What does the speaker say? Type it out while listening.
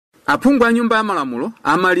Aphungu a nyumba ya malamulo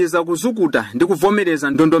amaliza kuzukuta ndi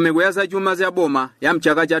kuvomeleza ndondomeko ya zachuma za boma ya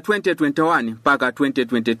mchaka cha 2021 mpaka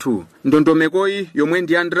 2022. Ndondomekoyi yomwe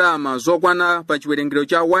ndi ya ndalama zokwana pa chiwerengero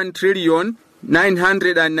cha 1 trillion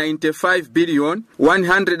 995 billion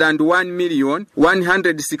 101 million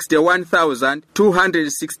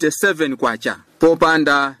 161,267 kwacha,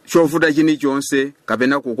 popanda chovuta chilichonse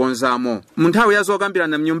kapena kukonzamo. Munthawi ya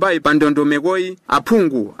zokambirana mnyumbayi pa ndondomekoyi,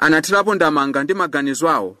 aphungu anathirapo ndamanga ndi maganizo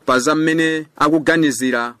awo pa zam'mene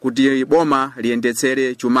akuganizira kuti boma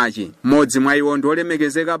liyendetsere chumachi. Mmodzi mwa iwo ndi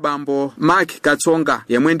olemekezeka bambo Mark Katsonga,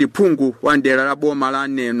 yemwe ndi phungu wa dera la boma la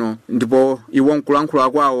Neno, ndipo iwo nkulankhula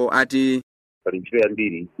kwawo ati pali ntchito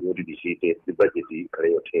yambiri yoti tichite ndi bajeti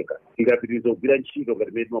ikhale yotheka. Tikapitiriza kugwira ntchito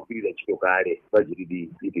ngati mmene timagwirira ntchito kale, bajeti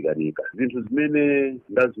itikanika. Zinthu zimene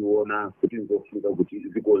ndaziona kuti nzofunika kuti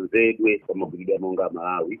zikonzedwe pa magwiridwe monga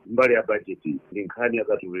Malawi mbali ya bajeti ndi nkhani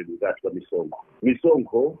yakatoledwe kathu pa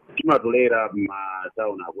misonkho timatolera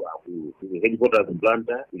m'matauni akulu headquarters ku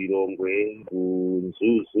Blantyre, Lilongwe, ku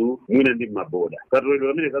Mzuzu, mwina ndi m'maboda. Katoledwe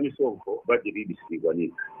kamene ka misonkho bajeti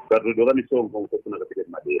sitikwanira. Katoledwe ka misonkho nkofuna kapita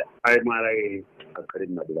m'madera ayemwe akhale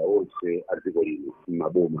m'madera onse a dziko lino,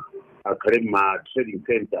 m'maboma akhale ma trading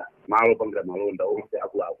center, malo opangira malonda onse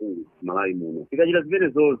akuluakulu Malawi muno. Tikachita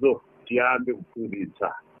zimenezozo tiyambe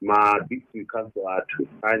kuphunzitsa ma district council athu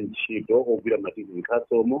a ntchito ogwira ma district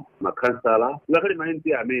council, makhansala, ngakhale ma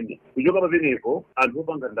MP amene kuchoka pamenepo anthu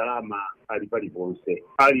opanga ndalama ali paliponse,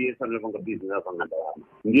 aliyense anapanga business apanga ndalama.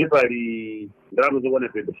 Ndiye pali ndalama zokwana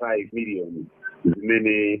 25 million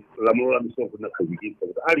zimene lamulo la misonkho linakhazikitsa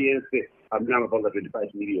kuti aliyense amene amapanga 25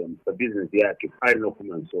 million pa business yake ali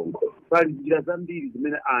nofuna msonkho. Pali njira zambiri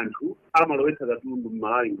zimene anthu amalowetsa katundu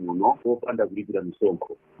m'Malawi muno popanda kulipira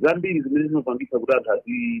misonkho. Zambiri zimene zinopangitsa kuti anthu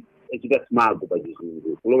achita smago pa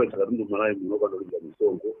chizungu kulowetsa katundu m'Malawi muno popanda kulipira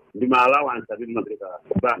misonkho ndi ma allowance amene timapereka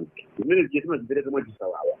ku bank. Zimene timazipereka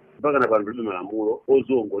mwachisawawa mpaka na pano ndi malamulo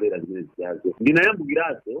oziwongolera zimene zijazo.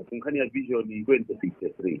 Ndinayambukirazo nkhani ya vision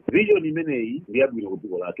 2063. Vision imeneyi ndi yabwino ku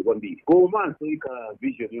dziko lathu kwambiri, komanso ikhala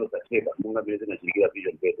vision yosatheka monga mmene tinachirikira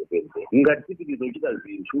vision 2020. Ngati tipitiriza kuchita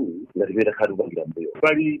zinthu ngati mmene takhati kupangira mbewu.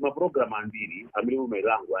 Pali mapulogalamu ambiri amene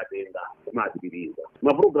mumayilango atenga kumatipitiriza.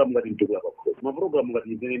 Mapulogalamu ngati mtukula pakhosi, mapulogalamu ngati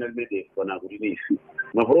mtenena limene pana kuti nisi,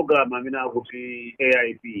 mapulogalamu amene akuti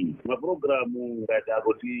AIP, mapulogalamu ngati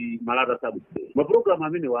akuti malata subsidy, mapulogalamu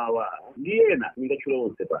amene wawa ndi ena ingatchula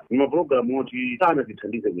onse pa. Mapulogalamu oti sana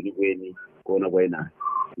zithandize kwenikweni kuona kwa ena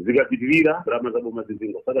zikapitirira ndalama za boma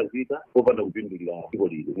zingosakazika popanda kupindulira dziko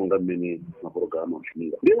lino monga mmene mapulogalamu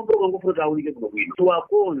akufunika. Ndiye mapulogalamu ngofuna taawunike kuno bwino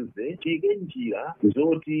tiwakonze, tiyike njira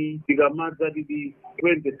zoti tikamadza titi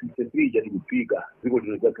 2063 chatikufika dziko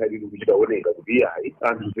lino lidzakhala lili kuchitaoneka kuti hayi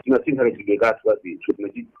anthu tinasintha kachitidwe kathu pa zinthu,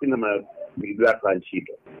 tinasintha magwiridwe athu a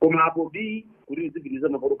ntchito. Koma apo kuti zipitiriza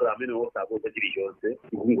mapulogalamu amene osakonza chilichonse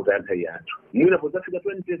ikunguta nthawi yathu. Mwina podzafika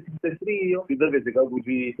 2063 iyo tidzapezeka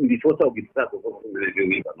kuti ndifosa ukitsako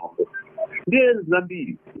kufungulezewipa nombo. Ndiye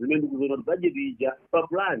zambiri zimene ndikuzoona kuti bajeti ija pa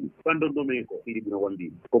plani pa ndondomeko ili bwino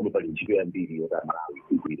kwambiri, koma pali ntchito yambiri yoti Malawi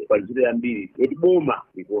igwire, pali ntchito yambiri yoti boma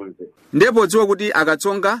likonze. Ndipo dziwa kuti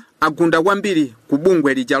Akatsonga agunda kwambiri ku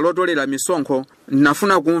bungwe lija lotolera misonkho.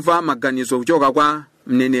 Nafuna kumva maganizo kuchoka kwa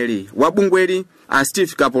mneneri wa bungweli a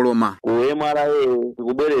Steve Kapoloma. Malawi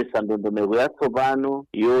tikubweretsa ndondomeko ya tsopano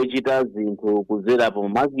yochita zinthu kudzera pa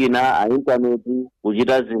makina a intaneti,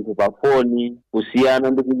 kuchita zinthu pa foni,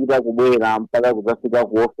 kusiyana ndi kuchita kubwera mpaka kudzafika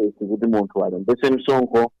ku office kuti munthu alembetse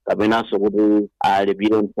msonkho kapenanso kuti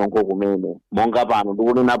alipire msonkho kumene. Monga pano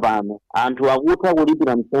ndikunena pano anthu akutha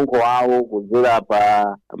kulipira msonkho wawo kudzera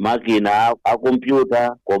pa makina a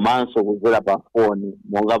kompyuta komanso kudzera pa foni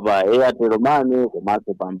monga pa Airtel Money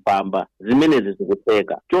komanso pa mpamba. Zimenezi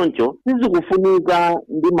zikutheka. Choncho sizikufunika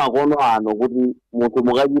ndi makono ano kuti munthu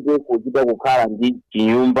mukachite kuchita kukhala ndi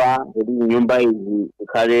chinyumba kuti nyumba izi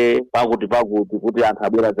ikhale pakuti kuti anthu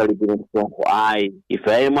abwera zalipire msonkho. Ayi,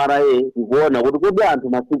 ife Malawi tikuona kuti kodi anthu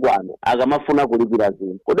masiku ano akamafuna kulipira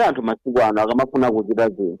zinthu, kodi anthu masiku ano akamafuna kuchita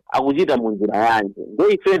zinthu akuchita munjira yanji. Ndo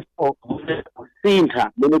ifenso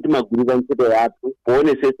kusintha mmene timagwirira ntchito yathu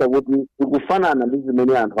kuonesesa kuti tikufanana ndi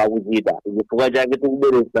zimene anthu akuchita. Chifukwa chake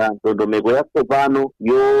tikubweretsa ndondomeko ya tsopano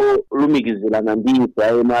yolumikizirana ndi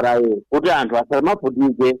ife Malawi kuti anthu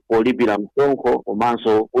asamavutike polipira msonkho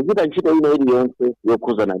komanso kuchita ntchito ina iliyonse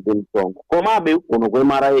yokhuzana ndi msonkho. Komabe uno ku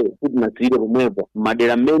MRA sitinasiyire pomwepo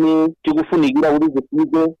m'madera mmene tikufunikira kuti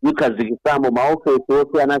zifike zikhazikitsamo maofesi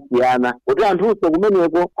osiyanasiyana kuti anthunso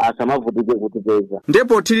kumeneko asamavutike kutipeza.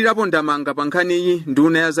 Ndipo thirirapo ndamanga pa nkhani iyi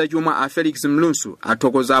nduna ya zachuma a Felix mlusu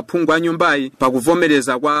athokoza aphungu a nyumbayi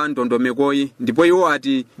pakuvomereza kwa ndondomekoyi, ndipo iwo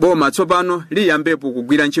ati boma tsopano liyambepo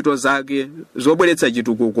kugwira ntchito zake zobweretsa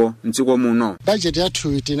chitukuko mdziko muno. Bajeti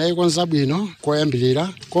yathu tinayikonza bwino koyambirira,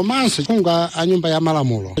 komanso kunga a nyumba ya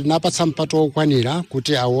malamulo tinapatsa mpato wokwanira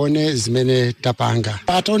kuti aone zimene tapanga.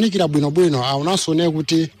 Ataonikira bwinobwino aonanso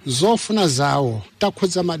kuti zofuna zawo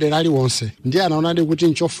takhudza madera aliwonse ndi anaonadi kuti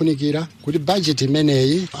nchofunikira kuti bajeti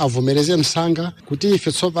imeneyi avomereze msanga kuti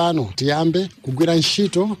ife tsopano tiyambe kugwira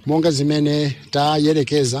ntchito monga zimene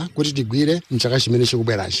tayelekeza kuti tigwire mchaka chimene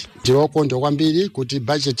chikubwerachi. Ndilokondwa kwambiri kuti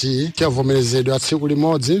bajeti tiavomerezedwa tsiku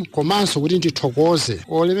limodzi, komanso kuti ndithokoze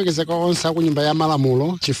olemekezeka onse aku nyumba ya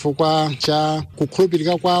malamulo chifukwa cha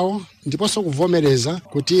kukhulupirika kwawo ndiponso kuvomereza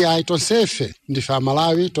kuti ayi tonsefe ndife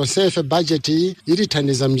Malawi, tonsefe bajeti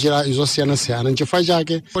ilithandiza mnjira zosiyanasiyana. N'chifukwa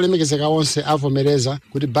chake olemekezeka onse avomereza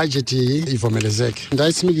kuti bajeti iyi ivomerezeke.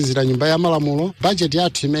 Ndayitsimikizira nyumba ya malamulo bajeti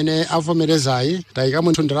yathu imene avomerezayi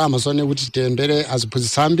tayikamo ndalama zone kuti tiyembere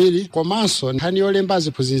aziphunzitsi ambiri, komanso nkhani yolemba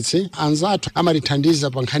aziphunzitsi anzathu amalithandiza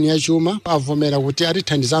pa nkhani ya chuma, avomera kuti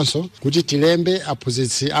atithandizanso kuti tilembe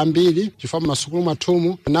aphunzitsi ambiri chifukwa m'masukulu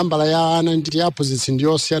mwathumu nambala ya ana ndi aphunzitsi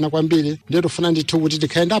ndiyosiyana kwambiri. Ndiyo tufuna ndithu kuti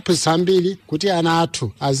tikhayenda aphunzitsi ambiri kuti ana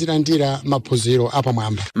athu azilandira maphunziro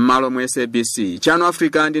apamwamba. Malo mwa SABC Channel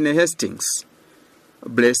Africa ndine Hastings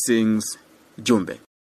Blessings Jumbe.